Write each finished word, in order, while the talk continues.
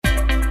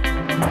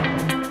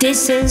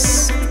This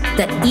is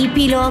the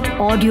Epilogue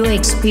audio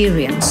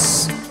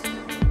experience.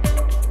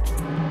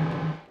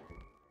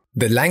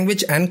 The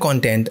language and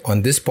content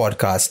on this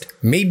podcast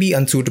may be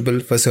unsuitable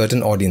for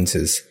certain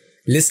audiences.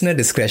 Listener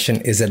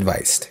discretion is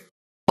advised.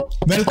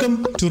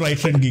 Welcome to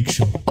Writer and Geek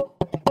Show.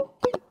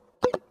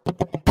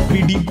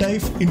 We deep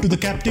dive into the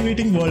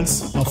captivating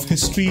worlds of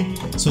history,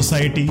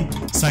 society,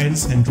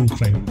 science, and true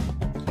crime.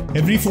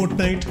 Every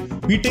fortnight,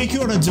 we take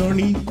you on a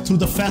journey through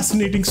the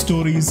fascinating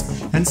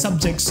stories and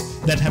subjects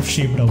that have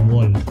shaped our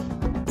world.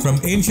 From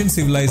ancient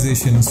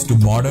civilizations to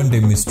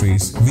modern-day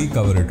mysteries, we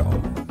cover it all.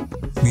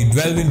 We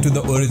delve into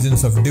the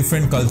origins of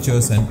different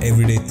cultures and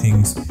everyday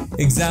things,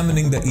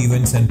 examining the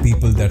events and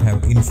people that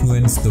have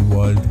influenced the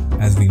world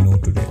as we know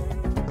today.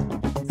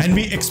 And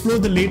we explore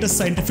the latest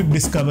scientific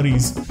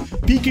discoveries,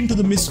 peek into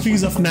the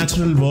mysteries of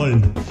natural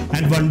world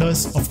and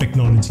wonders of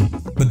technology.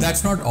 But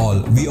that's not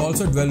all. We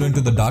also delve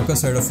into the darker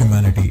side of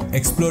humanity,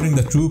 exploring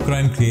the true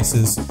crime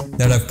cases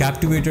that have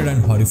captivated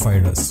and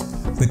horrified us.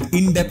 With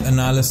in-depth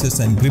analysis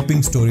and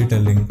gripping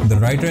storytelling, the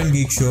Writer and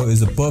Geek Show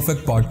is a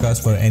perfect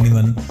podcast for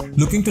anyone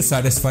looking to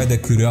satisfy their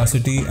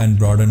curiosity and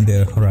broaden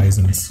their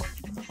horizons.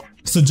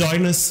 So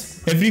join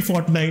us every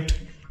fortnight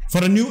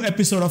for a new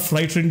episode of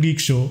Writer and Geek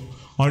Show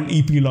on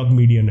Epilogue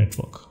Media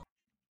Network.